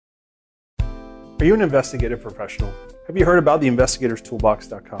Are you an investigative professional? Have you heard about the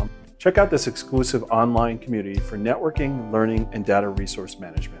investigatorstoolbox.com? Check out this exclusive online community for networking, learning, and data resource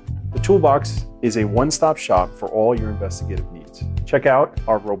management. The Toolbox is a one-stop shop for all your investigative needs. Check out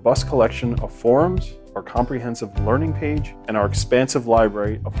our robust collection of forums, our comprehensive learning page, and our expansive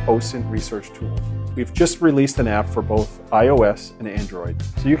library of OSINT research tools. We've just released an app for both iOS and Android,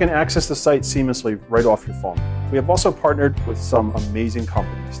 so you can access the site seamlessly right off your phone. We have also partnered with some amazing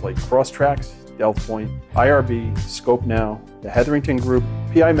companies like Crosstracks, Delphoint, IRB, Scope Now, the Hetherington Group,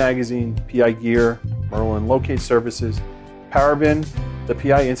 PI Magazine, PI Gear, Merlin Locate Services, Parabin, the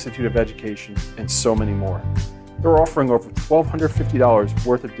PI Institute of Education, and so many more. They're offering over $1,250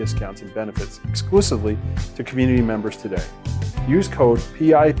 worth of discounts and benefits exclusively to community members today. Use code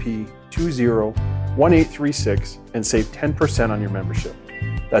PIP201836 and save 10% on your membership.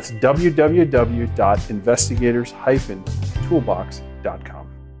 That's www.investigators-toolbox.com.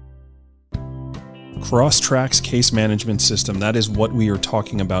 Crosstracks case management system. That is what we are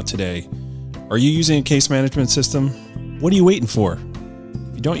talking about today. Are you using a case management system? What are you waiting for?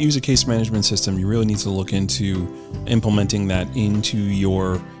 If you don't use a case management system, you really need to look into implementing that into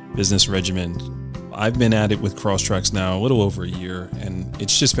your business regimen. I've been at it with Crosstracks now a little over a year, and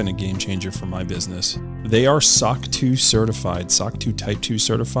it's just been a game changer for my business. They are SOC 2 certified, SOC 2 Type 2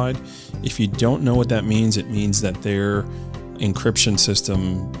 certified. If you don't know what that means, it means that they're encryption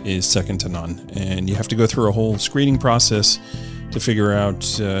system is second to none, and you have to go through a whole screening process to figure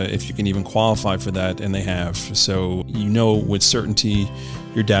out if you can even qualify for that, and they have. So you know with certainty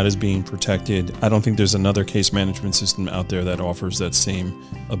your data is being protected. I don't think there's another case management system out there that offers that same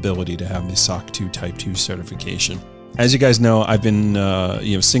ability to have the SOC 2 Type 2 certification. As you guys know, I've been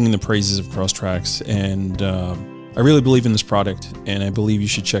singing the praises of Crosstracks, and I really believe in this product, and I believe you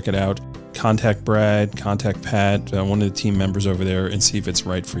should check it out. Contact Brad, contact Pat, one of the team members over there, and see if it's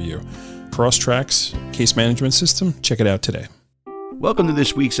right for you. Crosstracks case management system, check it out today. Welcome to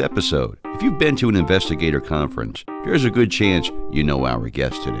this week's episode. If you've been to an investigator conference, there's a good chance you know our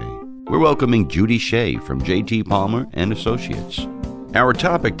guest today. We're welcoming Judy Shea from J.T. Palmer and Associates. Our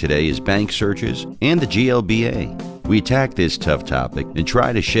topic today is bank searches and the GLBA. We attack this tough topic and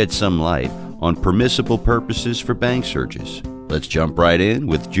try to shed some light on permissible purposes for bank searches. Let's jump right in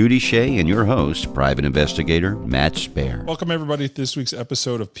with Judy Shea and your host, private investigator Matt Spaier. Welcome everybody to this week's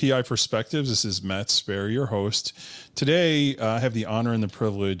episode of PI Perspectives. This is Matt Spaier, your host. Today, I have the honor and the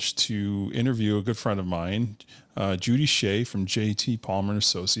privilege to interview a good friend of mine, Judy Shea from J.T. Palmer and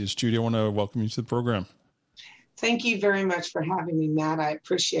Associates. Judy, I want to welcome you to the program. Thank you very much for having me, Matt. I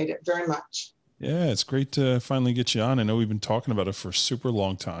appreciate it very much. Yeah, it's great to finally get you on. I know we've been talking about it for a super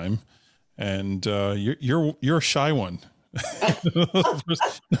long time, and you're a shy one.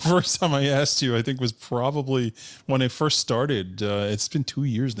 The first time I asked you, I think, was probably when I first started. It's been 2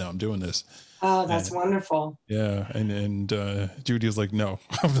 years now I'm doing this. Oh, that's wonderful. Yeah, and Judy was like, "No,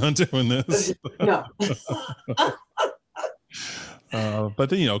 I'm not doing this." No. But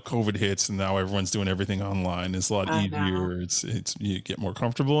then COVID hits, and now everyone's doing everything online. It's a lot easier. It's you get more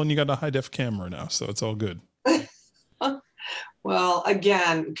comfortable, and you got a high def camera now, so it's all good. Well,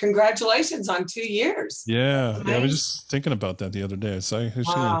 again, congratulations on 2 years. Yeah, I was just thinking about that the other day. It's like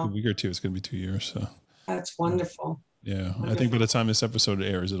a week or two. It's going to be 2 years. So that's wonderful. Yeah, Wonderful. I think by the time this episode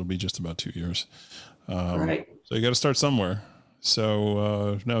airs, it'll be just about 2 years. Right. So you got to start somewhere.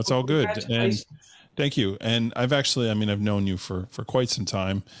 So no, it's all good. And thank you. And I've known you for quite some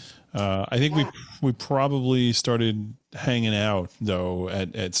time. I think we probably started hanging out though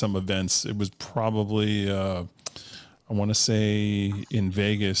at some events. It was probably I want to say in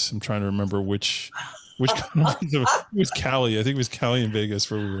Vegas. I'm trying to remember which conference it was. Cali. I think it was Cali in Vegas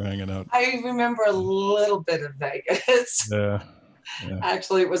where we were hanging out. I remember a little bit of Vegas. Yeah.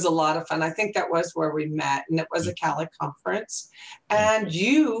 Actually, it was a lot of fun. I think that was where we met, and it was a Cali conference. And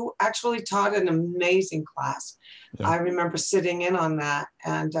you actually taught an amazing class. Yeah. I remember sitting in on that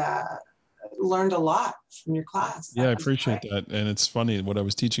and learned a lot from your class. Yeah, I appreciate that. And it's funny, what I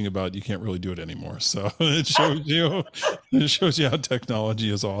was teaching about, you can't really do it anymore. So it shows you how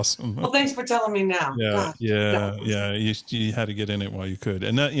technology is awesome. Well, thanks for telling me now. Yeah. You had to get in it while you could.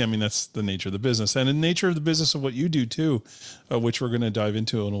 And that, that's the nature of the business, and the nature of the business of what you do too, which we're going to dive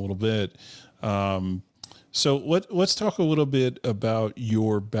into in a little bit. So let's talk a little bit about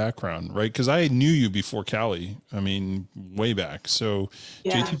your background, right? Because I knew you before Cali. Way back. So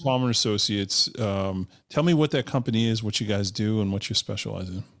J.T. Palmer Associates, tell me what that company is, what you guys do, and what you specialize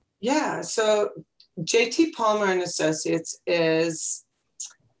in. Yeah. So J.T. Palmer and Associates is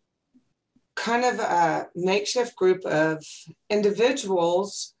kind of a makeshift group of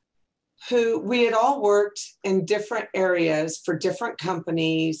individuals who we had all worked in different areas for different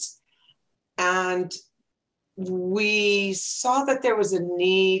companies. And we saw that there was a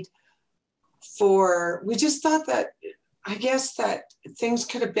need for, we just thought that, I guess that things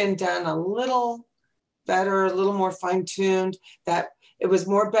could have been done a little better, a little more fine-tuned, that it was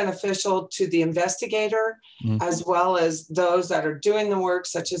more beneficial to the investigator as well as those that are doing the work,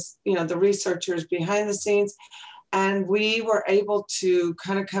 such as, you know, the researchers behind the scenes. And we were able to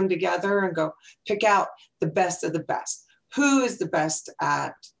kind of come together and go pick out the best of the best. Who is the best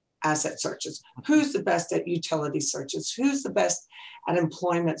at asset searches? Who's the best at utility searches? Who's the best at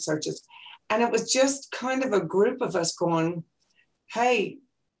employment searches? And it was just kind of a group of us going, hey,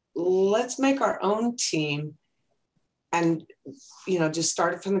 let's make our own team and, you know, just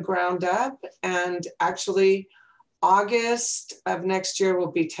start it from the ground up. And actually, August of next year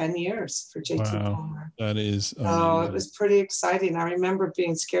will be 10 years for JT Palmer. That is amazing. So it was pretty exciting. I remember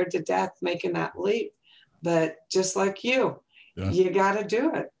being scared to death making that leap. But just like you, you got to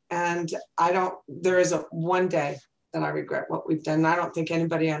do it. And there isn't one day that I regret what we've done. I don't think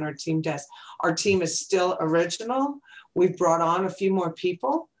anybody on our team does. Our team is still original. We've brought on a few more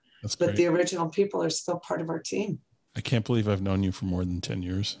people, but the original people are still part of our team. I can't believe I've known you for more than 10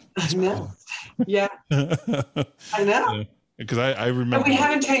 years. I know. Yeah. I know. Because I remember. And we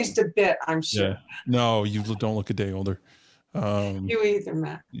haven't changed a bit, I'm sure. Yeah. No, you don't look a day older. You either,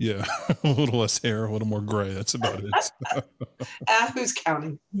 Matt. Yeah. A little less hair, a little more gray. That's about it. Who's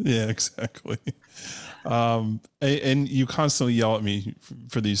counting? Yeah, exactly. And you constantly yell at me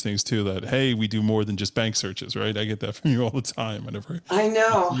for these things too, that, hey, we do more than just bank searches, right? I get that from you all the time. I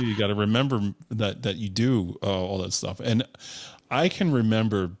know. You got to remember that you do all that stuff. And I can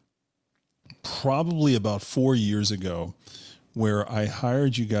remember probably about 4 years ago where I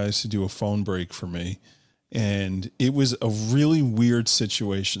hired you guys to do a phone break for me. And it was a really weird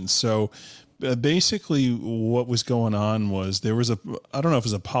situation. So basically what was going on was there was I don't know if it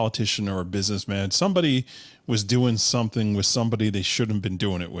was a politician or a businessman. Somebody was doing something with somebody they shouldn't have been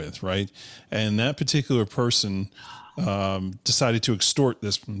doing it with, right? And that particular person decided to extort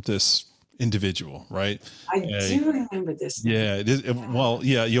this individual, right? I do remember this. Yeah, it is. Well,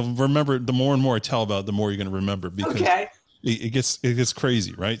 yeah, you'll remember. The more and more I tell about it, the more you're going to remember, because it gets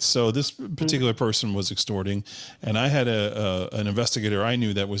crazy, right? So this particular person was extorting, and I had an investigator I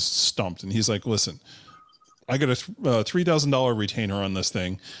knew that was stumped, and he's like, "Listen, I got a $3,000 retainer on this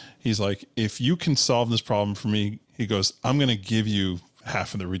thing." He's like, "If you can solve this problem for me," he goes, "I'm going to give you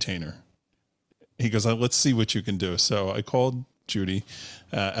half of the retainer." He goes, "Let's see what you can do." So I called Judy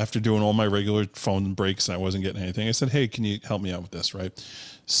after doing all my regular phone breaks, and I wasn't getting anything. I said, "Hey, can you help me out with this?" Right?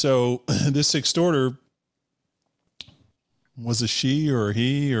 So this extorter, was a she or a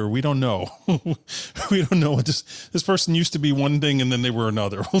he, or we don't know. We don't know what this person used to be one thing and then they were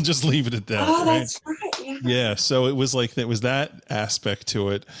another. We'll just leave it at that. Oh, right? That's right. Yeah. Yeah. So it was like, there was that aspect to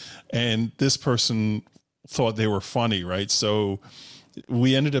it. And this person thought they were funny. Right. So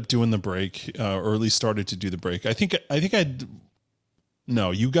we ended up doing the break, or at least started to do the break.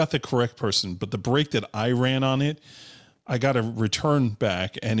 No, you got the correct person, but the break that I ran on it, I got a return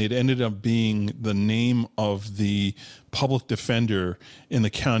back, and it ended up being the name of the public defender in the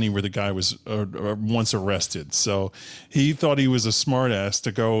county where the guy was once arrested. So he thought he was a smart ass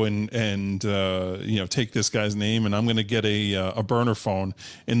to go and take this guy's name, and I'm going to get a burner phone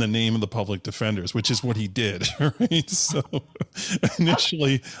in the name of the public defenders, which is what he did. Right. So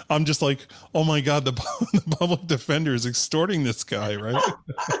initially I'm just like, oh my God, the public defender is extorting this guy. Right.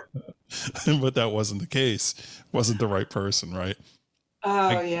 But that wasn't the case. Wasn't the right person, right?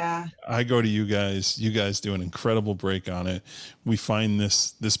 Oh, I go to you guys do an incredible break on it. We find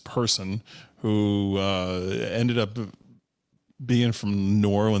this person who ended up being from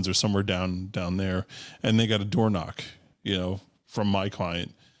New Orleans or somewhere down there, and they got a door knock, from my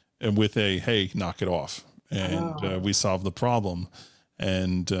client, and with a, hey, knock it off. And we solved the problem.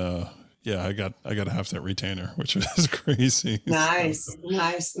 And I got to have that retainer, which is crazy. Nice.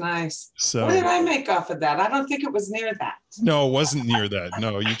 So what did I make off of that? I don't think it was near that. No, it wasn't near that.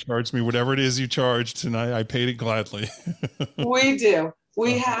 No, you charged me whatever it is you charged, and I paid it gladly. We do.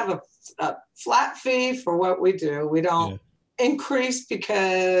 We have a flat fee for what we do. We don't increase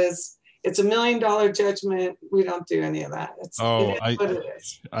because it's $1 million judgment. We don't do any of that. It is what it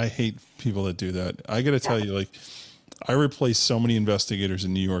is. I hate people that do that. I got to tell you, I replace so many investigators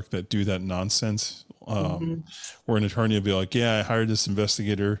in New York that do that nonsense. Where an attorney will be like, yeah, I hired this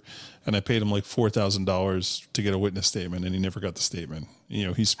investigator and I paid him like $4,000 to get a witness statement, and he never got the statement.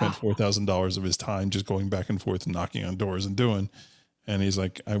 He spent $4,000 of his time just going back and forth and knocking on doors and doing. And he's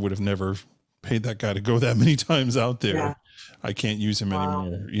like, I would have never paid that guy to go that many times out there. Yeah. I can't use him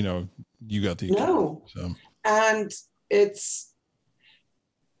anymore. You got the account. No. So. And it's,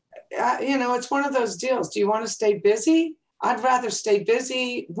 it's one of those deals. Do you want to stay busy? I'd rather stay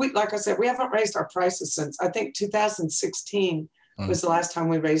busy. Like I said, we haven't raised our prices since, I think, 2016 was the last time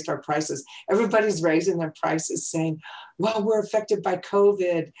we raised our prices. Everybody's raising their prices saying, well, we're affected by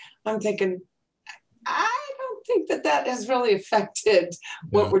COVID. I'm thinking, I don't think that has really affected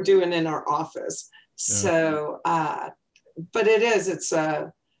what we're doing in our office. Yeah. So, but it's,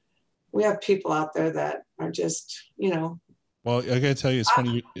 we have people out there that are just, Well, I got to tell you, it's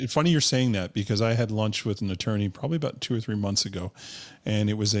funny. It's funny you're saying that, because I had lunch with an attorney probably about 2 or 3 months ago, and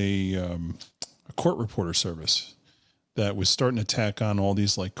it was a court reporter service that was starting to tack on all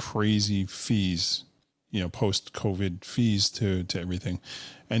these like crazy fees, post-COVID fees to everything.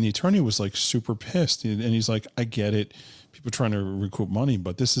 And the attorney was like super pissed. And he's like, I get it. People trying to recoup money,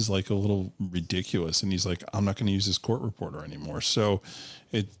 but this is like a little ridiculous. And he's like, I'm not going to use this court reporter anymore. So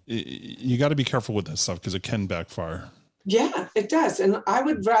you got to be careful with that stuff, because it can backfire. Yeah, it does. And I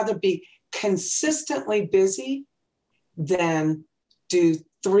would rather be consistently busy than do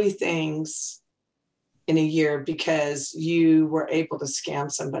 3 things in a year because you were able to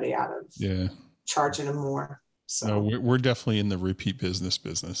scam somebody out of charging them more. So no, we're definitely in the repeat business.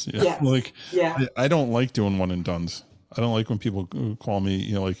 Yeah. I don't like doing one and dones. I don't like when people call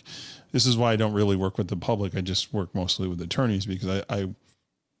me, this is why I don't really work with the public. I just work mostly with attorneys, because I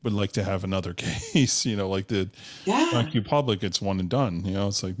would like to have another case, like the IQ public, it's one and done.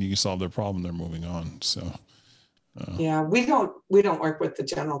 It's like you can solve their problem, they're moving on. So we don't work with the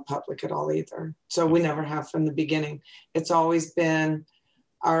general public at all either. So we never have from the beginning. It's always been,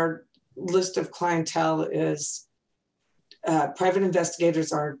 our list of clientele is private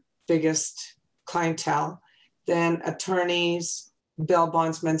investigators, our biggest clientele, then attorneys, bail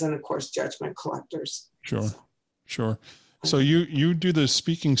bondsmen, and of course judgment collectors. Sure. So you do the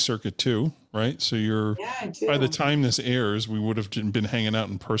speaking circuit too, right? So I do. By the time this airs, we would have been hanging out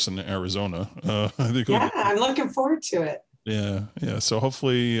in person in Arizona. I'm looking forward to it. Yeah. So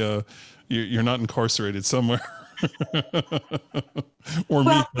hopefully you're not incarcerated somewhere. Or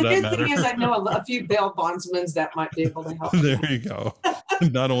me, for that matter. The good thing is I know a few bail bondsmen that might be able to help. There you go.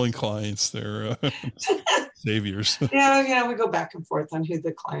 Not only clients, they're saviors. We go back and forth on who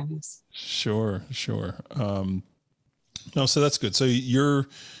the client is. Sure. No, so that's good. So you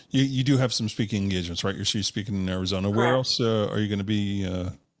do have some speaking engagements, right? You're speaking in Arizona. Correct. Where else are you going to be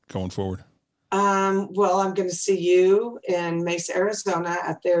going forward? Well, I'm going to see you in Mesa, Arizona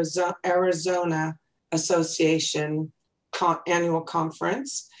at the Arizona Association annual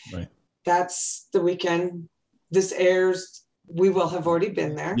conference. Right. That's the weekend this airs. We will have already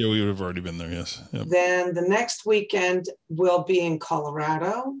been there. Yeah, we would have already been there. Yes. Yep. Then the next weekend we'll be in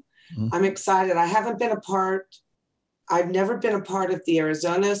Colorado. Mm-hmm. I'm excited. I've never been a part of the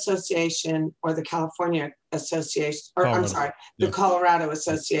Arizona Association or the California Association, the Colorado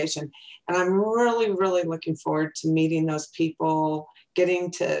Association. And I'm really, really looking forward to meeting those people,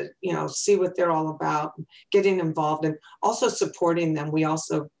 getting to, see what they're all about, getting involved, and also supporting them. We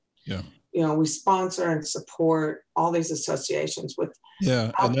also, we sponsor and support all these associations.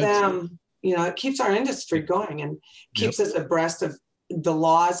 Without them, it keeps our industry going and keeps us abreast of the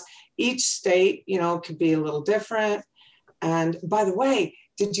laws. Each state, could be a little different. And by the way,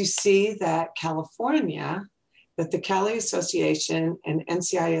 did you see that that the Cali Association and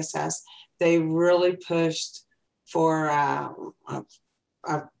NCISS, they really pushed for,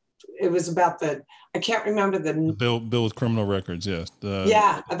 it was about I can't remember the bill with criminal records. Yes.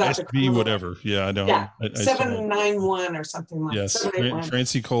 About the criminal whatever. Yeah, I know. Yeah. 791 or something like that. Yes.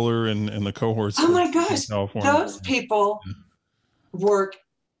 Francie Kohler and the cohorts. Oh my gosh. Those people work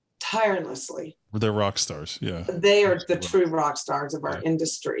tirelessly. They're rock stars. Yeah. They are the true rock stars of our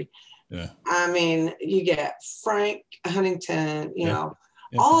industry. Yeah. I mean, you get Frank Huntington,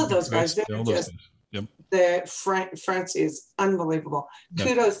 all of those guys, they're just, Francie is unbelievable.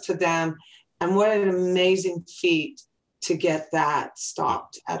 Kudos to them. And what an amazing feat to get that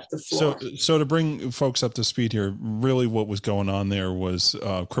stopped at the floor. So to bring folks up to speed here, really what was going on there was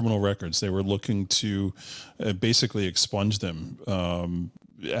criminal records. They were looking to basically expunge them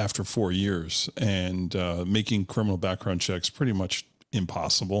after 4 years, and making criminal background checks pretty much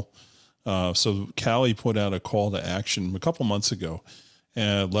impossible. So Cali put out a call to action a couple months ago,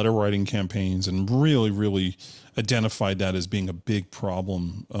 letter writing campaigns, and really identified that as being a big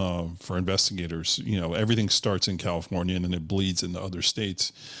problem for investigators. Everything starts in California and then it bleeds into other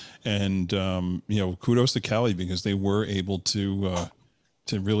states. And, kudos to Cali, because they were able to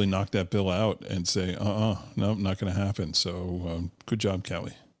really knock that bill out and say, no, not going to happen. So good job,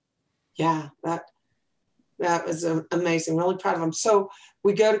 Cali. Yeah, that was amazing. Really proud of them. So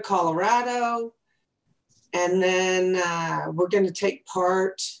we go to Colorado, and then we're going to take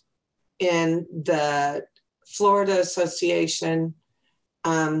part in the Florida Association,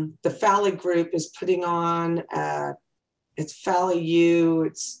 the Fally group is putting on, it's Fally U,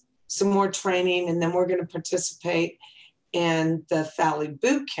 it's some more training, and then we're going to participate in the Fally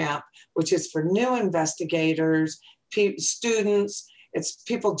Boot Camp, which is for new investigators, students. It's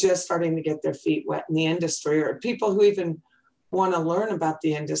people just starting to get their feet wet in the industry, or people who even want to learn about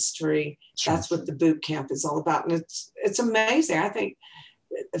the industry. Sure. That's what the boot camp is all about. And it's amazing. I think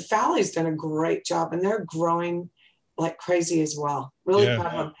Fally's done a great job, and they're growing like crazy as well. Really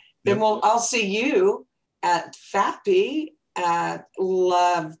proud of them. Then I'll see you at FAPI.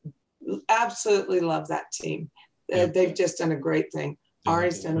 Absolutely love that team. They've just done a great thing.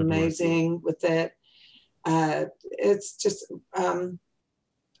 Ari's done amazing with it. It's just,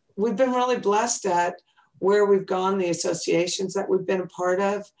 we've been really blessed at where we've gone, the associations that we've been a part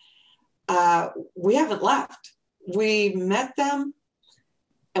of. We haven't left. We met them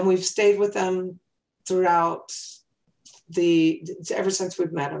and we've stayed with them throughout ever since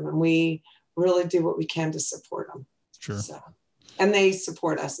we've met them, and we really do what we can to support them. Sure. So, and they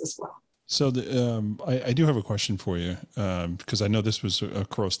support us as well. So I do have a question for you, because I know this was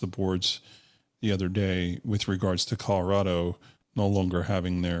across the boards the other day with regards to Colorado no longer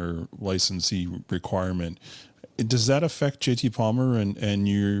having their licensee requirement. Does that affect JT Palmer and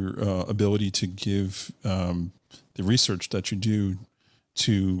your ability to give the research that you do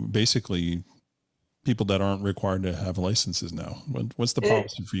to basically people that aren't required to have licenses now? What's the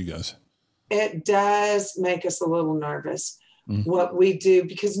policy for you guys? It does make us a little nervous. Mm-hmm. What we do,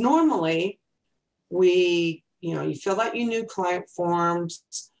 because normally you fill out your new client forms.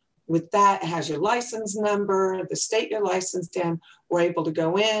 With that, it has your license number, the state you're licensed in. We're able to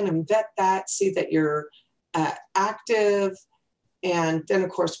go in and vet that, see that you're active. And then, of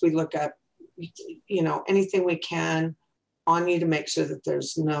course, we look up, anything we can on you to make sure that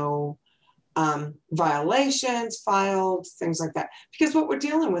there's no violations filed, things like that. Because what we're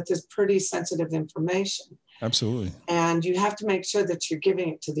dealing with is pretty sensitive information. Absolutely. And you have to make sure that you're giving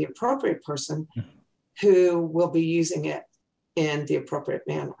it to the appropriate person who will be using it in the appropriate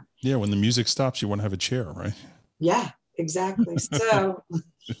manner. Yeah, when the music stops, you want to have a chair, right? Yeah, exactly. So,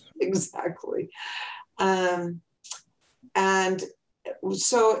 exactly. And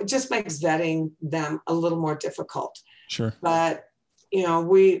so it just makes vetting them a little more difficult. Sure. But,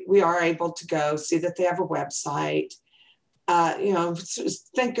 we are able to go see that they have a website.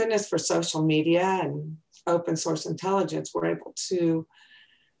 Thank goodness for social media and open source intelligence. We're able to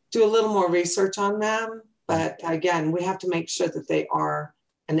do a little more research on them. But again, we have to make sure that they are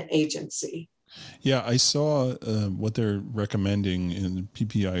an agency. Yeah, I saw what they're recommending in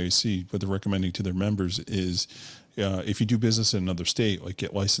PPIAC, what they're recommending to their members is if you do business in another state, like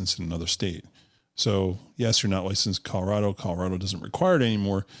get licensed in another state. So yes, you're not licensed in Colorado. Colorado doesn't require it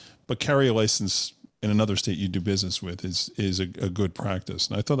anymore, but carry a license in another state you do business with is a good practice.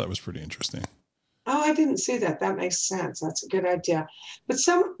 And I thought that was pretty interesting. Oh, I didn't see that. That makes sense. That's a good idea. But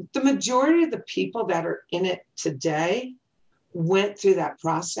the majority of the people that are in it today went through that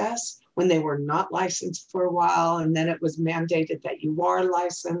process when they were not licensed for a while, and then it was mandated that you are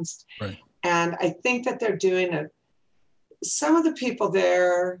licensed. Right. And I think that they're doing some of the people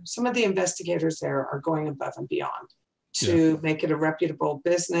there, some of the investigators there are going above and beyond to make it a reputable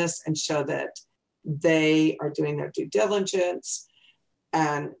business and show that they are doing their due diligence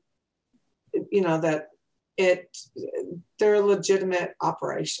and that they're a legitimate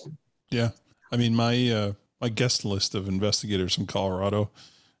operation. Yeah. I mean, my guest list of investigators from Colorado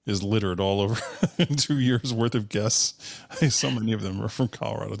is littered all over. 2 years worth of guests. So many of them are from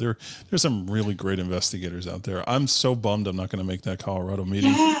Colorado. There's some really great investigators out there. I'm so bummed I'm not going to make that Colorado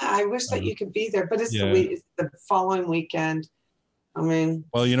meeting. Yeah, I wish that you could be there, but it's the following weekend. I mean,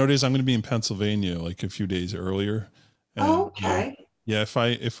 well, it is. I'm going to be in Pennsylvania like a few days earlier. And, okay. Yeah,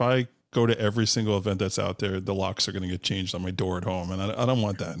 if I go to every single event that's out there, the locks are going to get changed on my door at home, and I don't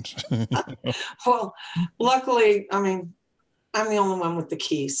want that. Well, luckily, I mean, I'm the only one with the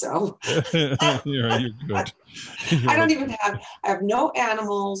key, so you're good. I have no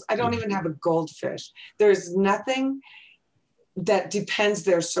animals. I don't even have a goldfish. There's nothing that depends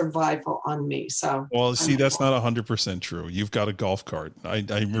their survival on me. So, well, see, that's not 100% true. You've got a golf cart. I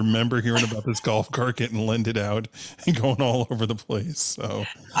remember hearing about this golf cart getting lended out and going all over the place. So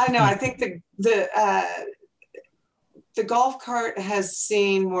I know. I think the golf cart has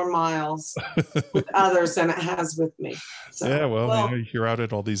seen more miles with others than it has with me. So, yeah, well, you're out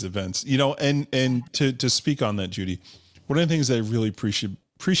at all these events, and to speak on that, Judy, one of the things that I really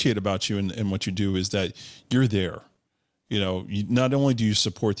appreciate about you and what you do is that you're there. You not only do you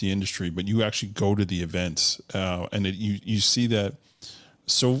support the industry, but you actually go to the events, and you see that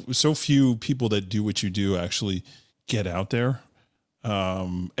so few people that do what you do actually get out there.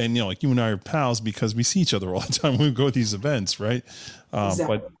 And, like you and I are pals because we see each other all the time when we go to these events. Right.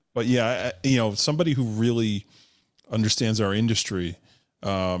 Exactly. But yeah, somebody who really understands our industry,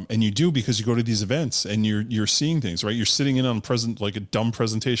 and you do because you go to these events and you're seeing things, right? You're sitting in on like a dumb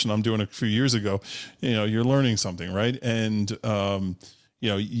presentation I'm doing a few years ago, you're learning something, right? And,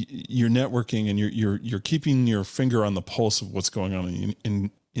 you're networking and you're keeping your finger on the pulse of what's going on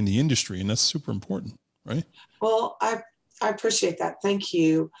in the industry. And that's super important, right? Well, I appreciate that. Thank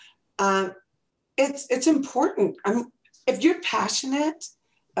you. It's important. If you're passionate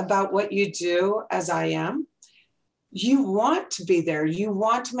about what you do, as I am, you want to be there. You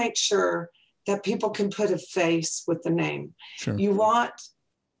want to make sure that people can put a face with the name. Sure. You want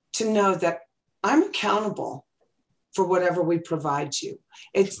to know that I'm accountable for whatever we provide you.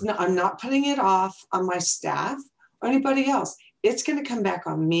 I'm not putting it off on my staff or anybody else. It's going to come back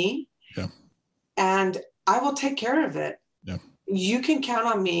on me. Yeah. And I will take care of it. Yeah. You can count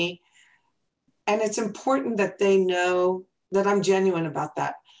on me. And it's important that they know that I'm genuine about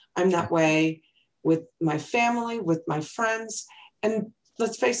that. I'm that way with my family, with my friends. And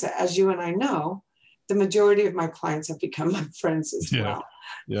let's face it, as you and I know, the majority of my clients have become my friends as well.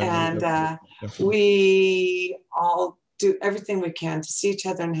 Yeah, and we all do everything we can to see each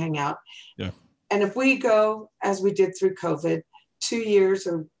other and hang out. Yeah. And if we go, as we did through COVID, 2 years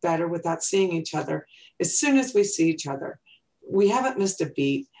or better without seeing each other, as soon as we see each other, we haven't missed a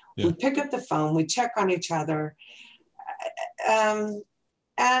beat. Yeah. We pick up the phone, we check on each other. And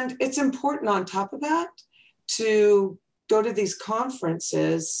it's important on top of that to go to these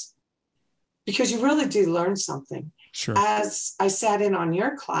conferences because you really do learn something. Sure. As I sat in on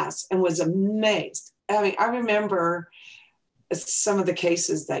your class and was amazed. I mean, I remember some of the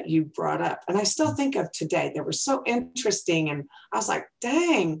cases that you brought up, and I still think of today. They were so interesting, and I was like,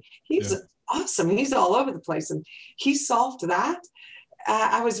 dang, he's awesome. He's all over the place, and he solved that.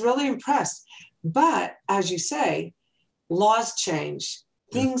 I was really impressed. But as you say, laws change,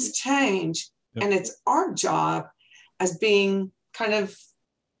 things change, and it's our job as being kind of,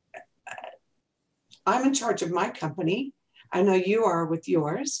 I'm in charge of my company. I know you are with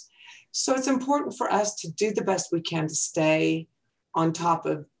yours. So it's important for us to do the best we can to stay on top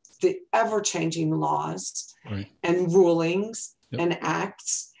of the ever-changing laws and rulings and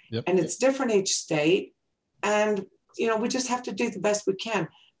acts. And it's different each state. And, we just have to do the best we can.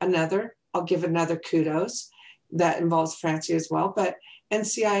 I'll give another kudos that involves Francie as well, but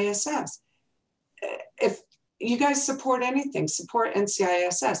NCISS. If you guys support anything, support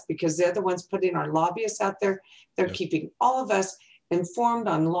NCISS because they're the ones putting our lobbyists out there. They're keeping all of us informed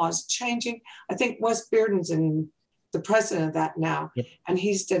on laws changing. I think Wes Bearden's the president of that now, and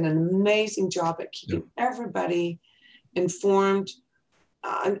he's done an amazing job at keeping everybody informed.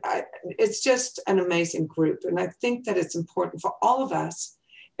 It's just an amazing group, and I think that it's important for all of us,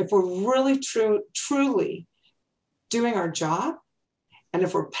 if we're really truly doing our job, and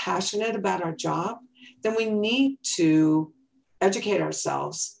if we're passionate about our job, then we need to educate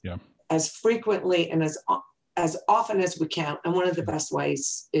ourselves as frequently and as often as we can. And one of the best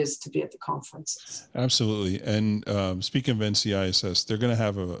ways is to be at the conferences. Absolutely. And speaking of NCISS, they're going to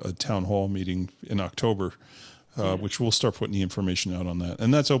have a town hall meeting in October, which we'll start putting the information out on that.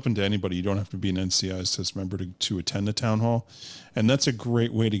 And that's open to anybody. You don't have to be an NCISS member to attend the town hall. And that's a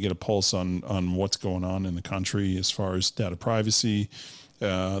great way to get a pulse on what's going on in the country as far as data privacy.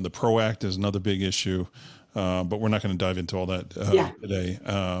 The PRO Act is another big issue. But we're not going to dive into all that today.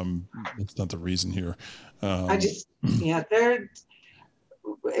 It's not the reason here.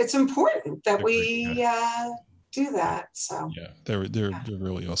 It's important that we do that. So they're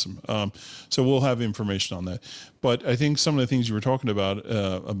really awesome. So we'll have information on that. But I think some of the things you were talking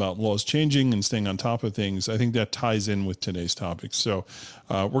about laws changing and staying on top of things, I think that ties in with today's topic. So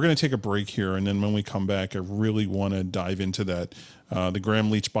we're going to take a break here, and then when we come back, I really want to dive into that. The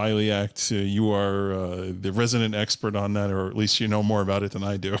Graham-Leach-Bliley Act, you are the resident expert on that, or at least you know more about it than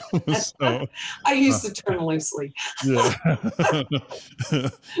I do. So, I use the term loosely.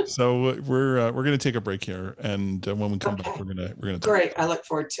 So we're going to take a break here, and when we come back, we're going to Great. I look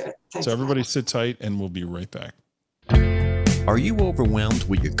forward to it. Thanks. So everybody sit tight, and we'll be right back. Are you overwhelmed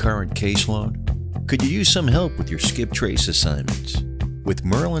with your current caseload? Could you use some help with your skip trace assignments? With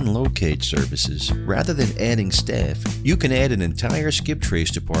Merlin Locate Services, rather than adding staff, you can add an entire skip trace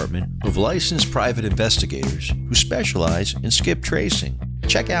department of licensed private investigators who specialize in skip tracing.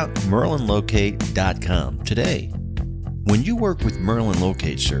 Check out merlinlocate.com today. When you work with Merlin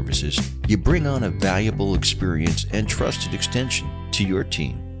Locate Services, you bring on a valuable experience and trusted extension to your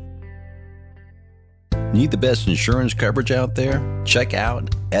team. Need the best insurance coverage out there? Check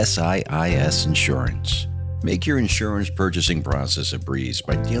out SIIS Insurance. Make your insurance purchasing process a breeze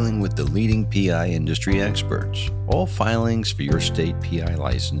by dealing with the leading PI industry experts. All filings for your state PI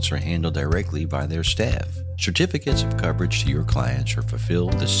license are handled directly by their staff. Certificates of coverage to your clients are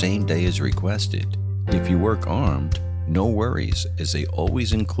fulfilled the same day as requested. If you work armed, no worries, as they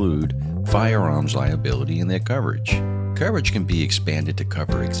always include firearms liability in their coverage. Coverage can be expanded to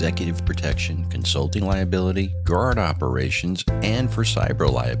cover executive protection, consulting liability, guard operations, and for cyber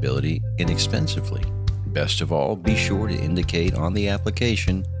liability inexpensively. Best of all, be sure to indicate on the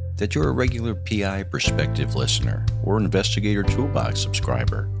application that you're a regular PI Perspective listener or Investigator Toolbox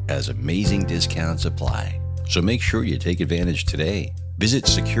subscriber, as amazing discounts apply. So make sure you take advantage today. Visit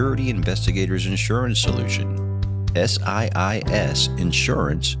Security Investigators Insurance Solution,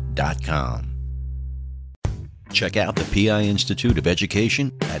 SIISinsurance.com. Check out the PI Institute of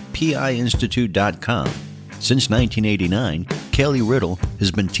Education at piinstitute.com. Since 1989, Kelly Riddle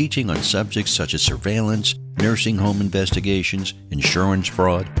has been teaching on subjects such as surveillance, nursing home investigations, insurance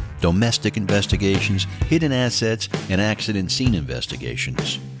fraud, domestic investigations, hidden assets, and accident scene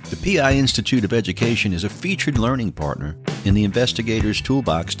investigations. The PI Institute of Education is a featured learning partner in the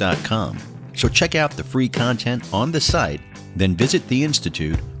investigatorstoolbox.com. So check out the free content on the site, then visit the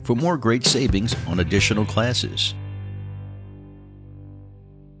Institute for more great savings on additional classes.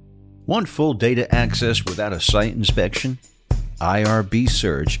 Want full data access without a site inspection? IRB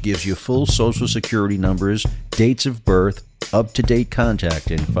Search gives you full Social Security numbers, dates of birth, up-to-date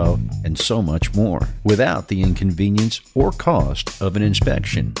contact info, and so much more, without the inconvenience or cost of an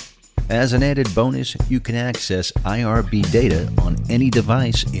inspection. As an added bonus, you can access IRB data on any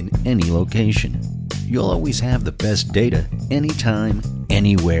device in any location. You'll always have the best data anytime,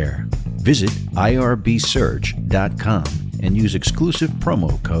 anywhere. Visit irbsearch.com and use exclusive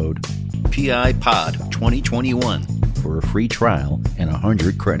promo code PIPOD2021 for a free trial and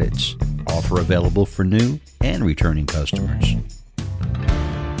 100 credits. Offer available for new and returning customers.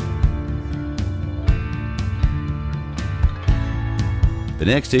 The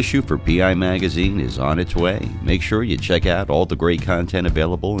next issue for PI Magazine is on its way. Make sure you check out all the great content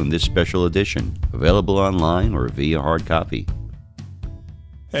available in this special edition, available online or via hard copy.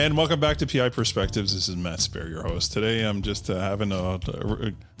 And welcome back to PI Perspectives. This is Matt Spaier, your host. Today I'm just having a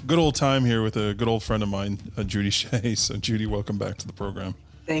good old time here with a good old friend of mine, Judy Shea. So Judy, welcome back to the program.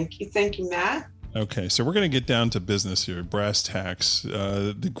 Thank you, Matt. Okay, so we're going to get down to business here, brass tacks.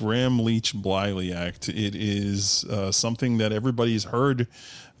 The Graham-Leach-Bliley Act. It is something that everybody's heard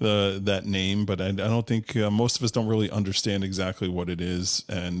that name, but I don't think most of us don't really understand exactly what it is.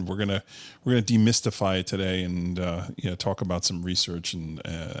 And we're gonna demystify it today and talk about some research and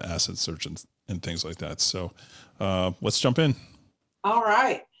asset search and things like that. So let's jump in. All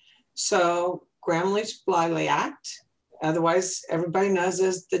right. So Graham-Leach-Bliley Act, otherwise everybody knows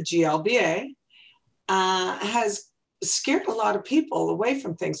as the GLBA. Has scared a lot of people away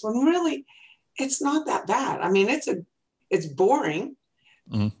from things when really it's not that bad. I mean, it's boring,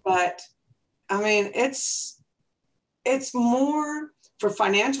 but I mean, it's more for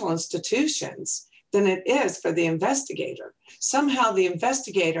financial institutions than it is for the investigator. Somehow the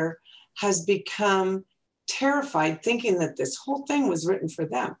investigator has become terrified thinking that this whole thing was written for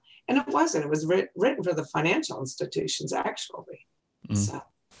them. And it wasn't. It was written for the financial institutions, actually.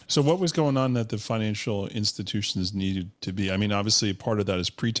 So what was going on that the financial institutions needed to be? I mean, obviously part of that is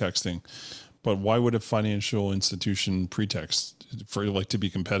pretexting, but why would a financial institution pretext for to be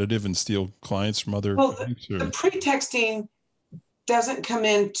competitive and steal clients from other banks? The pretexting doesn't come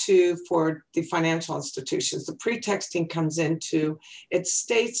into for the financial institutions. The pretexting comes into, it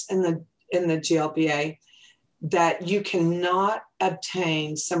states in the GLBA that you cannot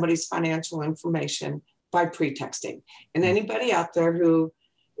obtain somebody's financial information by pretexting. And anybody out there who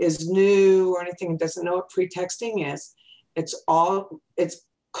is new or anything and doesn't know what pretexting is, it's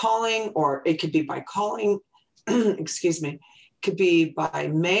calling, or it could be by calling, excuse me, it could be by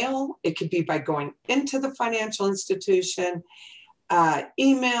mail, it could be by going into the financial institution,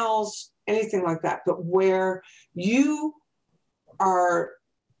 emails, anything like that, but where you are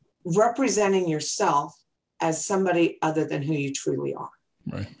representing yourself as somebody other than who you truly are.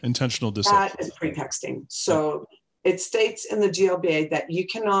 Right. Intentional deception. That is pretexting. So it states in the GLBA that you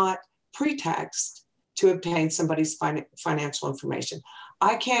cannot pretext to obtain somebody's financial information.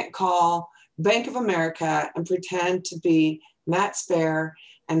 I can't call Bank of America and pretend to be Matt Spaier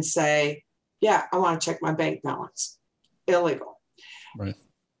and say, yeah, I want to check my bank balance. Illegal. Right.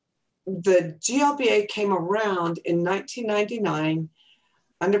 The GLBA came around in 1999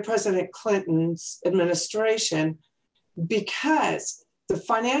 under President Clinton's administration because the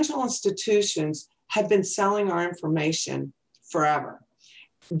financial institutions had been selling our information forever.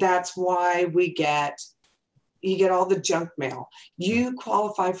 That's why you get all the junk mail. You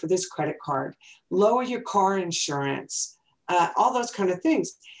qualify for this credit card, lower your car insurance, all those kind of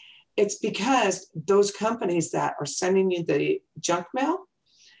things. It's because those companies that are sending you the junk mail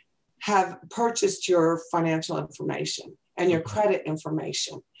have purchased your financial information and your credit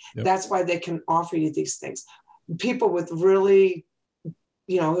information. Yep. That's why they can offer you these things. People with really,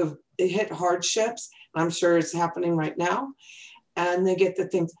 who've hit hardships, I'm sure it's happening right now, and they get the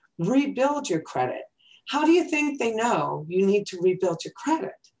things, rebuild your credit. How do you think they know you need to rebuild your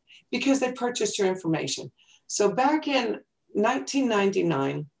credit? Because they purchased your information. So back in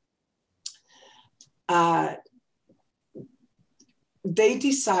 1999,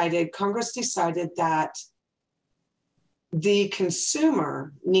 Congress decided that the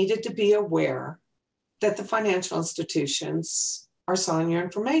consumer needed to be aware that the financial institutions are selling your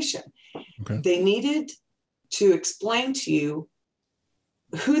information. Okay. They needed to explain to you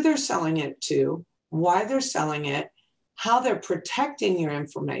who they're selling it to, why they're selling it, how they're protecting your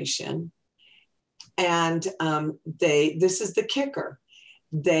information. And this is the kicker.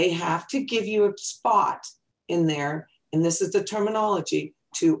 They have to give you a spot in there, and this is the terminology,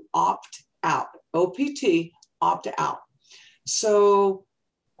 to opt out, OPT, opt out. So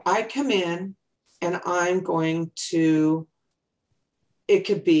I come in and I'm going to, it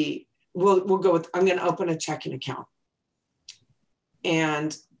could be, we'll go with, I'm going to open a checking account.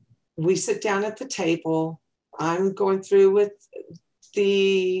 And we sit down at the table. I'm going through with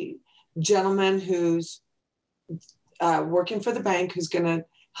the gentleman who's working for the bank, who's going to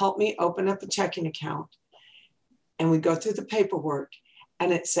help me open up a checking account. And we go through the paperwork,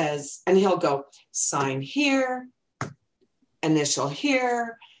 and it says, and he'll go, sign here, initial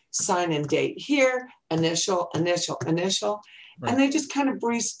here, sign and date here, initial. Right. And they just kind of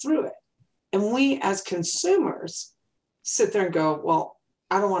breeze through it. And we as consumers sit there and go, well,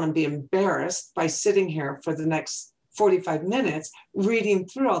 I don't want to be embarrassed by sitting here for the next 45 minutes reading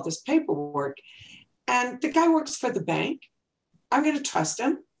through all this paperwork. And the guy works for the bank. I'm going to trust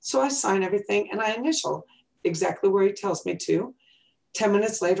him. So I sign everything and I initial exactly where he tells me to. 10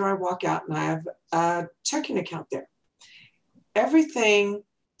 minutes later, I walk out and I have a checking account there. Everything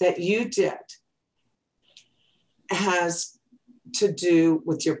that you did has to do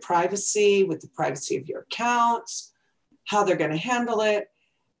with your privacy, with the privacy of your accounts, how they're going to handle it.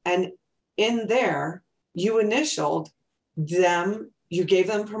 And in there, you initialed them, you gave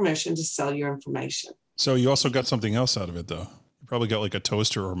them permission to sell your information. So you also got something else out of it, though. You probably got like a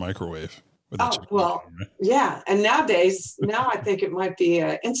toaster or a microwave. Oh, well, right? Yeah. And nowadays, now I think it might be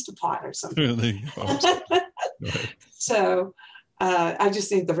an Instapot or something. So I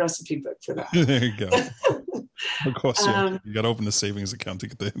just need the recipe book for that. There you go. Of course, yeah. You got to open the savings account to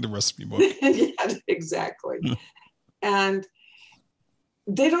get the recipe book. Yeah, exactly. And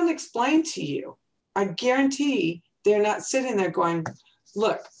they don't explain to you. I guarantee they're not sitting there going,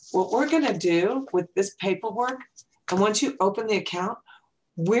 look, what we're going to do with this paperwork, and once you open the account,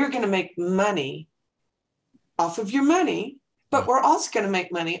 we're going to make money off of your money, but we're also going to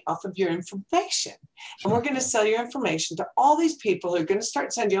make money off of your information. And we're going to sell your information to all these people who are going to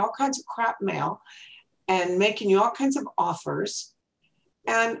start sending you all kinds of crap mail and making you all kinds of offers.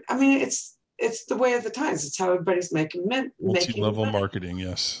 And I mean, it's the way of the times. It's how everybody's making multi-level marketing.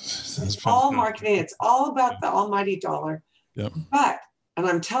 Yes. It's all marketing. It's all about the almighty dollar. Yep. But, and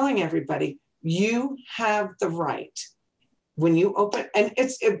I'm telling everybody, you have the right when you open, and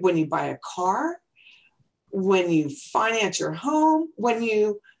when you buy a car, when you finance your home, when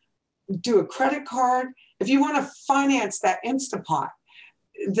you do a credit card, if you want to finance that Instapot,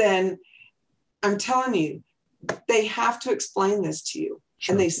 then I'm telling you, they have to explain this to you.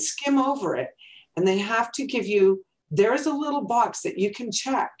 Sure. And they skim over it, and they have to give you, there's a little box that you can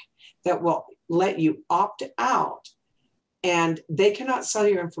check that will let you opt out, and they cannot sell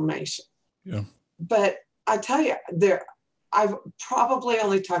your information. Yeah. But I tell you, I've probably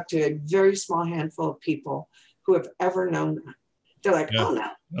only talked to a very small handful of people who have ever known that. They're like, oh,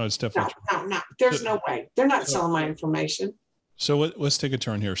 no, it's definitely no, there's no way. They're not selling my information. So let's take a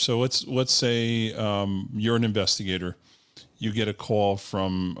turn here. So let's say you're an investigator. You get a call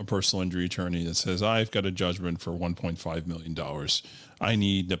from a personal injury attorney that says, I've got a judgment for $1.5 million. I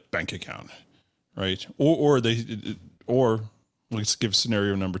need a bank account, right? Or let's give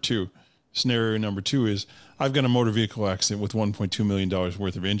scenario number two. Scenario number two is, I've got a motor vehicle accident with $1.2 million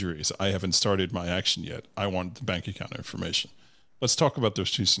worth of injuries. I haven't started my action yet. I want the bank account information. Let's talk about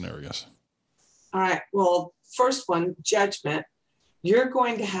those two scenarios. All right. Well, first one, judgment. You're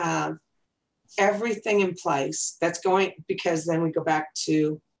going to have everything in place. That's going, because then we go back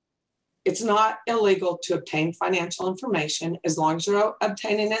to it's not illegal to obtain financial information as long as you're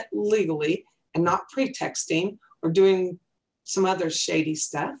obtaining it legally and not pretexting or doing some other shady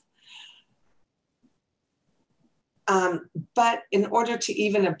stuff. But in order to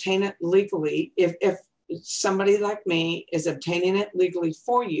even obtain it legally, if somebody like me is obtaining it legally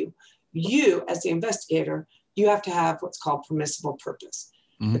for you, you as the investigator, you have to have what's called permissible purpose.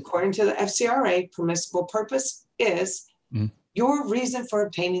 Mm-hmm. According to the FCRA, permissible purpose is your reason for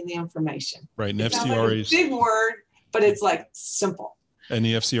obtaining the information. Right. And it's FCRA is a big word, but it's like simple. And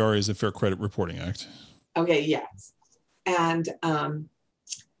the FCRA is the Fair Credit Reporting Act. Okay. Yes. And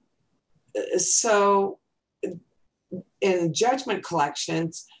so in judgment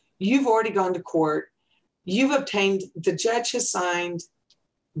collections, you've already gone to court. You've obtained, the judge has signed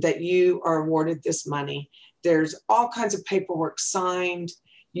that you are awarded this money. There's all kinds of paperwork signed.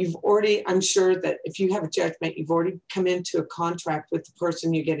 You've already, I'm sure that if you have a judgment, you've already come into a contract with the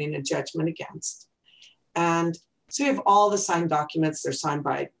person you're getting a judgment against. And so you have all the signed documents. They're signed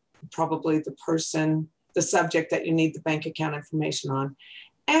by probably the person, the subject that you need the bank account information on.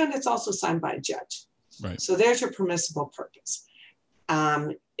 And it's also signed by a judge. Right. So there's your permissible purpose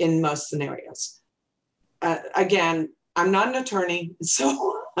in most scenarios. Again, I'm not an attorney,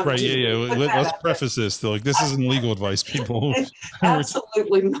 so right. Yeah. Let's preface this. This isn't legal advice, people.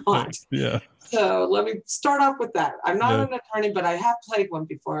 Absolutely not. Yeah. So let me start off with that. I'm not an attorney, but I have played one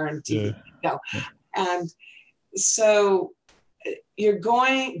before on TV. Yeah. And so you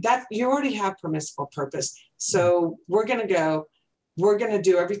already have permissible purpose. So we're going to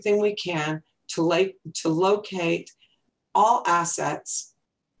do everything we can to locate all assets,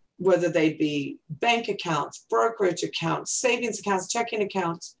 whether they be bank accounts, brokerage accounts, savings accounts, checking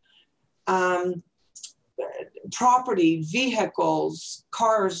accounts, property, vehicles,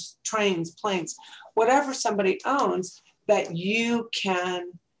 cars, trains, planes, whatever somebody owns that you can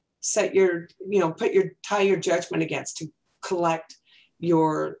set tie your judgment against to collect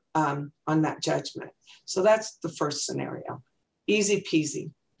your on that judgment. So that's the first scenario. Easy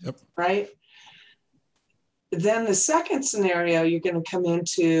peasy. Yep. Right? Then the second scenario, you're going to come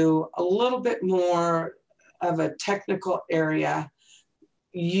into a little bit more of a technical area.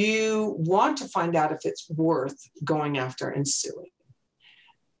 You want to find out if it's worth going after and suing.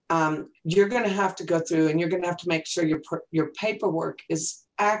 You're going to have to go through and you're going to have to make sure your paperwork is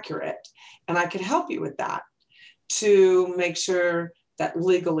accurate. And I can help you with that to make sure that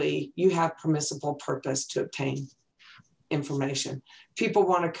legally you have permissible purpose to obtain information. People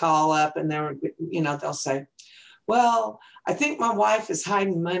want to call up and they'll say, well, I think my wife is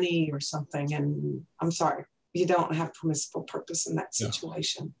hiding money or something. And I'm sorry, you don't have permissible purpose in that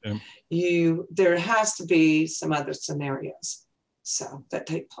situation. Yeah. There has to be some other scenarios that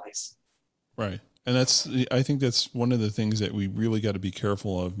take place. Right. And I think that's one of the things that we really got to be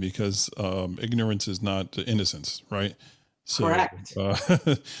careful of, because ignorance is not innocence, right? So, correct.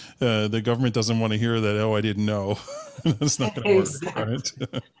 The government doesn't want to hear that, oh, I didn't know. That's not going to work, right?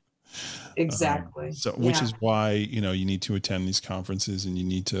 Exactly. Which is why, you need to attend these conferences, and you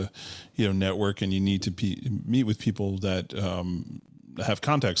need to, network, and you need to meet with people that have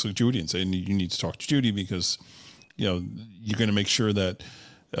contacts with Judy, and say, you need to talk to Judy because, you're going to make sure that,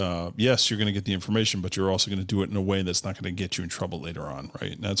 yes, you're going to get the information, but you're also going to do it in a way that's not going to get you in trouble later on.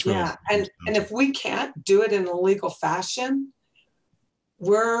 Right. And that's really, and if we can't do it in a legal fashion,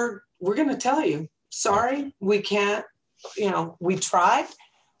 we're going to tell you, sorry, we can't, we tried.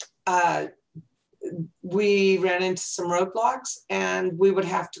 We ran into some roadblocks and we would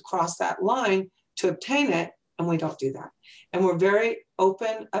have to cross that line to obtain it. And we don't do that. And we're very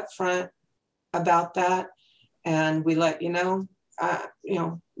open upfront about that. And we let we're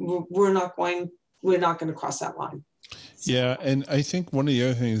not going to cross that line. So. Yeah. And I think one of the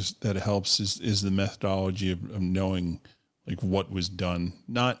other things that helps is the methodology of knowing what was done.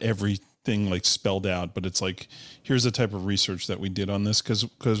 Not everything spelled out, but it's here's the type of research that we did on this.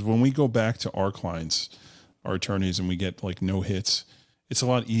 Cause when we go back to our clients, our attorneys, and we get no hits, it's a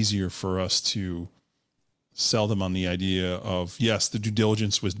lot easier for us to sell them on the idea of, yes, the due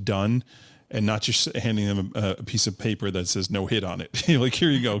diligence was done, and not just handing them a piece of paper that says no hit on it. Here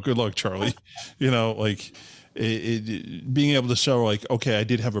you go. Good luck, Charlie. Being able to show okay, I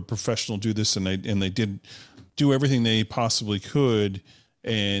did have a professional do this, and they did do everything they possibly could.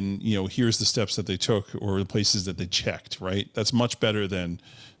 And, here's the steps that they took or the places that they checked, right? That's much better than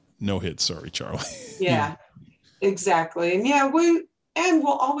no hit. Sorry, Charlie. Yeah, exactly. And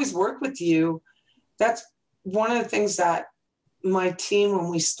we'll always work with you. That's one of the things that my team, when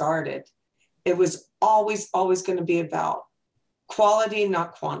we started, it was always going to be about quality,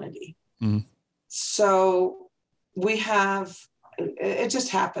 not quantity. Mm-hmm. So it just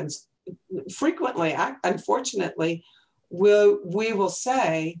happens. frequently, unfortunately, we will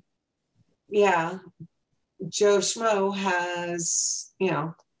say, yeah, Joe Schmo has,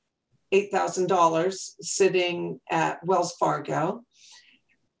 $8,000 sitting at Wells Fargo,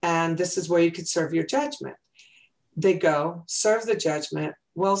 and this is where you could serve your judgment. They go, serve the judgment.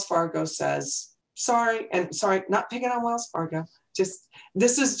 Wells Fargo says, sorry, not picking on Wells Fargo.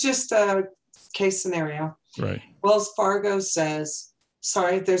 This is just a case scenario. Right. Wells Fargo says,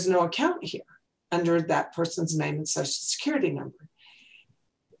 sorry, there's no account here under that person's name and social security number.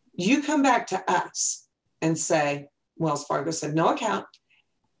 You come back to us and say, Wells Fargo said no account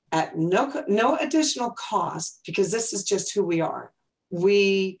at no additional cost, because this is just who we are.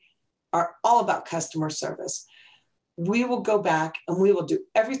 We are all about customer service. We will go back and we will do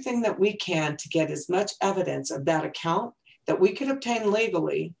everything that we can to get as much evidence of that account that we could obtain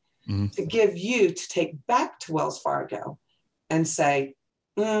legally to give you to take back to Wells Fargo and say,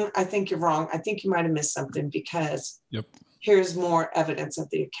 I think you're wrong. I think you might have missed something, because here's more evidence of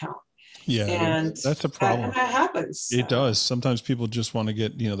the account. Yeah, and that's a problem. And that happens. It does. Sometimes people just want to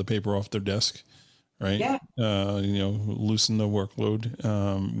get, the paper off their desk, right? Yeah. Loosen the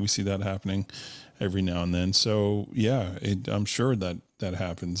workload. We see that happening every now and then. So yeah, I'm sure that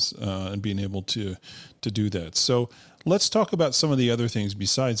happens, and being able to do that. So let's talk about some of the other things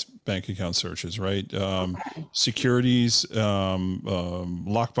besides bank account searches, right? Securities,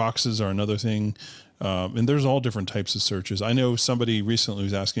 lock boxes are another thing. And there's all different types of searches. I know somebody recently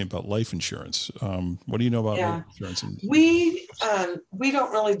was asking about life insurance. What do you know about life insurance? We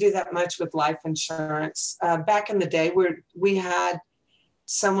don't really do that much with life insurance. Back in the day, we had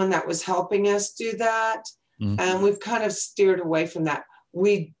someone that was helping us do that, and we've kind of steered away from that.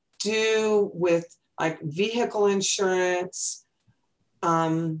 We do with like vehicle insurance,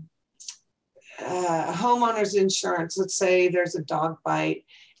 homeowners insurance. Let's say there's a dog bite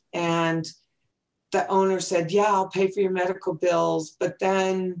and the owner said, yeah, I'll pay for your medical bills. But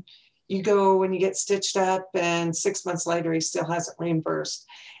then you go and you get stitched up and 6 months later, he still hasn't reimbursed.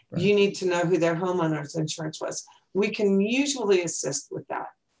 Right. You need to know who their homeowner's insurance was. We can usually assist with that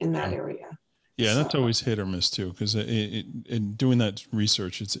in that area. Yeah, that's always hit or miss too, because in doing that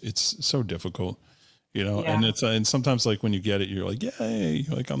research, it's so difficult, and sometimes like when you get it, you're like, yay,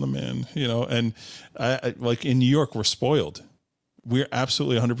 like I'm the man, and I like in New York, we're spoiled. We're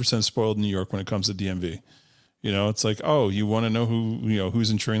absolutely 100% spoiled in New York when it comes to DMV. It's like, oh, you want to know who's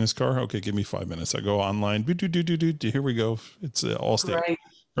insuring this car? Okay, give me 5 minutes. I go online. Here we go. It's Allstate,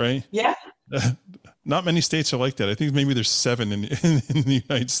 right? Yeah. Not many states are like that. I think maybe there's 7 in the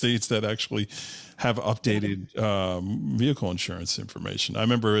United States that actually have updated vehicle insurance information. I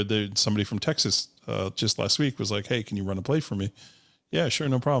remember somebody from Texas just last week was like, hey, can you run a plate for me? Yeah, sure,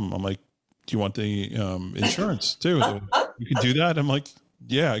 no problem. I'm like, do you want the insurance too? You can do that. I'm like,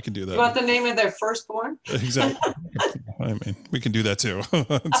 yeah, I can do that. You want the name of their firstborn? Exactly. I mean, we can do that too.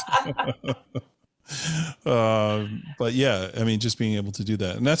 But yeah, I mean, just being able to do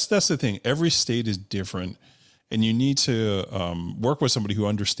that. And that's the thing. Every state is different, and you need to work with somebody who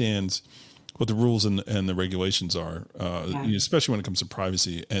understands what the rules and the regulations are, especially when it comes to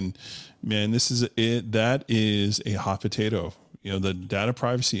privacy. And man, that is a hot potato. The Data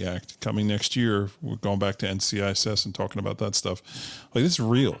Privacy Act coming next year, we're going back to NCISS and talking about that stuff. Like, it's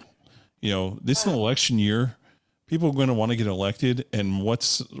real. This is an election year. People are going to want to get elected. And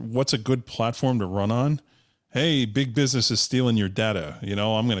what's a good platform to run on? Hey, big business is stealing your data.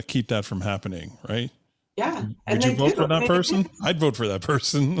 I'm going to keep that from happening. Right. Yeah. Would you vote for that person? I'd vote for that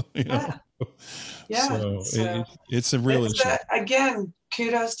person. Yeah. So it's a real issue. Again,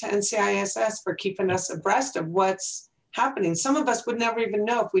 kudos to NCISS for keeping us abreast of what's happening. Some of us would never even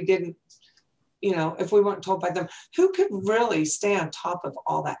know if we didn't, if we weren't told by them. Who could really stay on top of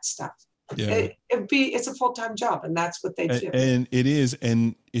all that stuff? Yeah. It's a full-time job, and that's what they do. And it is,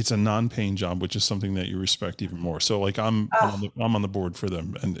 and it's a non-paying job, which is something that you respect even more. So like I'm on the board for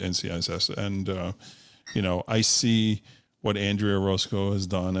them and NCISS, and I see what Andrea Roscoe has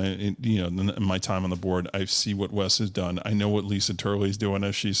done. In my time on the board, I see what Wes has done. I know what Lisa Turley's doing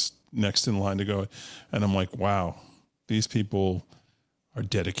as she's next in line to go, and I'm like, wow. These people are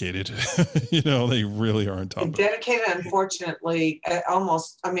dedicated. They really are on top of it. Dedicated, unfortunately,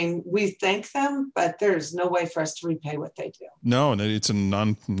 we thank them, but there's no way for us to repay what they do. No, and it's a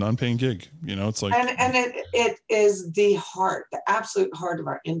non-paying gig. It's like, and it is the absolute heart of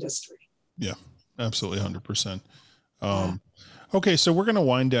our industry. Yeah, absolutely, 100%. Okay, so we're going to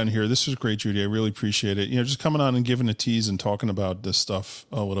wind down here. This was great, Judy. I really appreciate it. Just coming on and giving a tease and talking about this stuff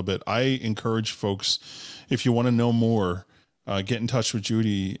a little bit. I encourage folks, if you want to know more, get in touch with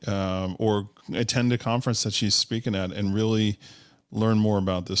Judy or attend a conference that she's speaking at and really learn more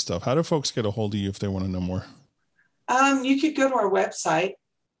about this stuff? How do folks get a hold of you if they want to know more? You could go to our website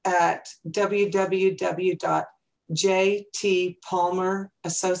at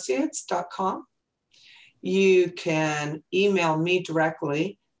www.jtpalmerassociates.com. You can email me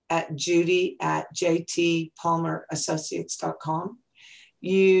directly at judy@jtpalmerassociates.com.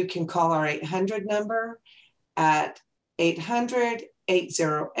 You can call our 800 number at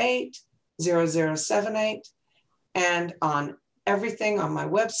 800-808-0078. And on everything on my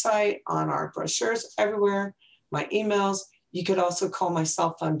website, on our brochures, everywhere, my emails. You could also call my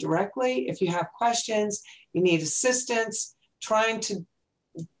cell phone directly if you have questions, you need assistance, trying to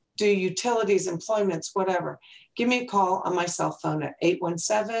do utilities, employments, whatever. Give me a call on my cell phone at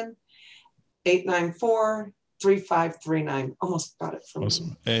 817-894-3539. Almost got it from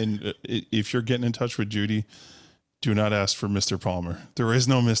Awesome. And if you're getting in touch with Judy, do not ask for Mr. Palmer. There is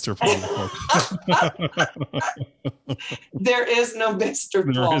no Mr. Palmer. There is no Mr.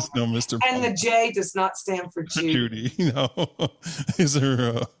 Palmer. There is no Mr. Palmer. And the J does not stand for Judy. Judy, no. Is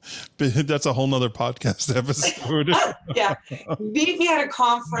there that's a whole nother podcast episode. Yeah. Meet me at a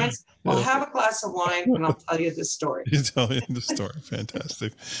conference. We'll have a glass of wine and I'll tell you the story. You tell you the story.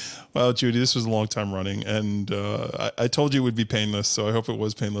 Fantastic. Well, Judy, this was a long time running, and I told you it would be painless, so I hope it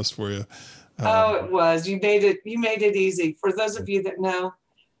was painless for you. It was. You made it easy. For those of you that know,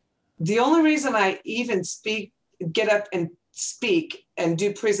 the only reason I even get up and speak and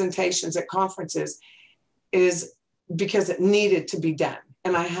do presentations at conferences is because it needed to be done.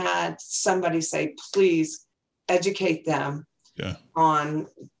 And I had somebody say, please educate them on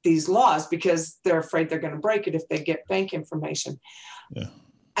these laws because they're afraid they're going to break it if they get bank information. Yeah.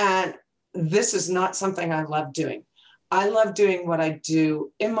 And this is not something I love doing. I love doing what I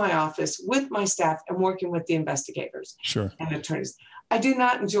do in my office with my staff and working with the investigators and attorneys. I do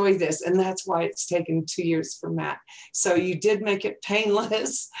not enjoy this, and that's why it's taken 2 years for Matt. So you did make it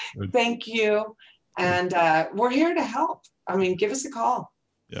painless. Good. Thank you. And we're here to help. I mean, give us a call.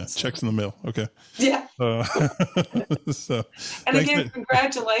 Yeah, checks in the mail. Okay. Yeah. And again,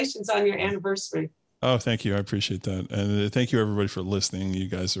 congratulations on your anniversary. Oh, thank you. I appreciate that. And thank you, everybody, for listening. You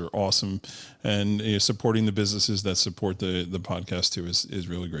guys are awesome. And supporting the businesses that support the podcast, too, is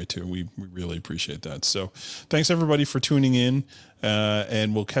really great, too. We really appreciate that. So thanks, everybody, for tuning in.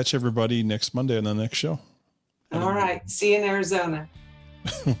 And we'll catch everybody next Monday on the next show. All right. See you in Arizona.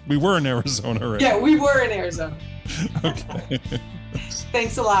 We were in Arizona, right? Yeah, we were in Arizona. Okay.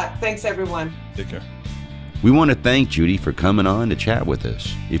 Thanks a lot. Thanks, everyone. Take care. We want to thank Judy for coming on to chat with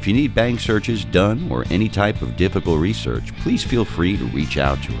us. If you need bank searches done or any type of difficult research, please feel free to reach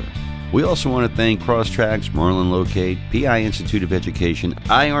out to her. We also want to thank Crosstracks, Marlin Locate, PI Institute of Education,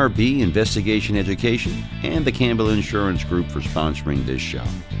 IRB Investigation Education, and the Campbell Insurance Group for sponsoring this show.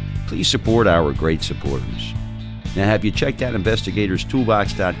 Please support our great supporters. Now, have you checked out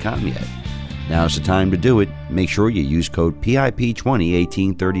investigatorstoolbox.com yet? Now's the time to do it. Make sure you use code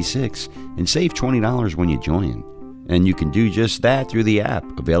PIP201836 and save $20 when you join. And you can do just that through the app,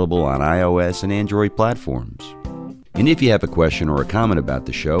 available on iOS and Android platforms. And if you have a question or a comment about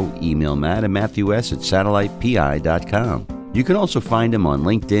the show, email Matt at matthews@satellitepi.com. You can also find him on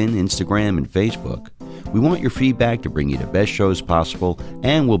LinkedIn, Instagram, and Facebook. We want your feedback to bring you the best shows possible,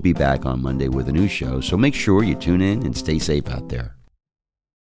 and we'll be back on Monday with a new show, so make sure you tune in and stay safe out there.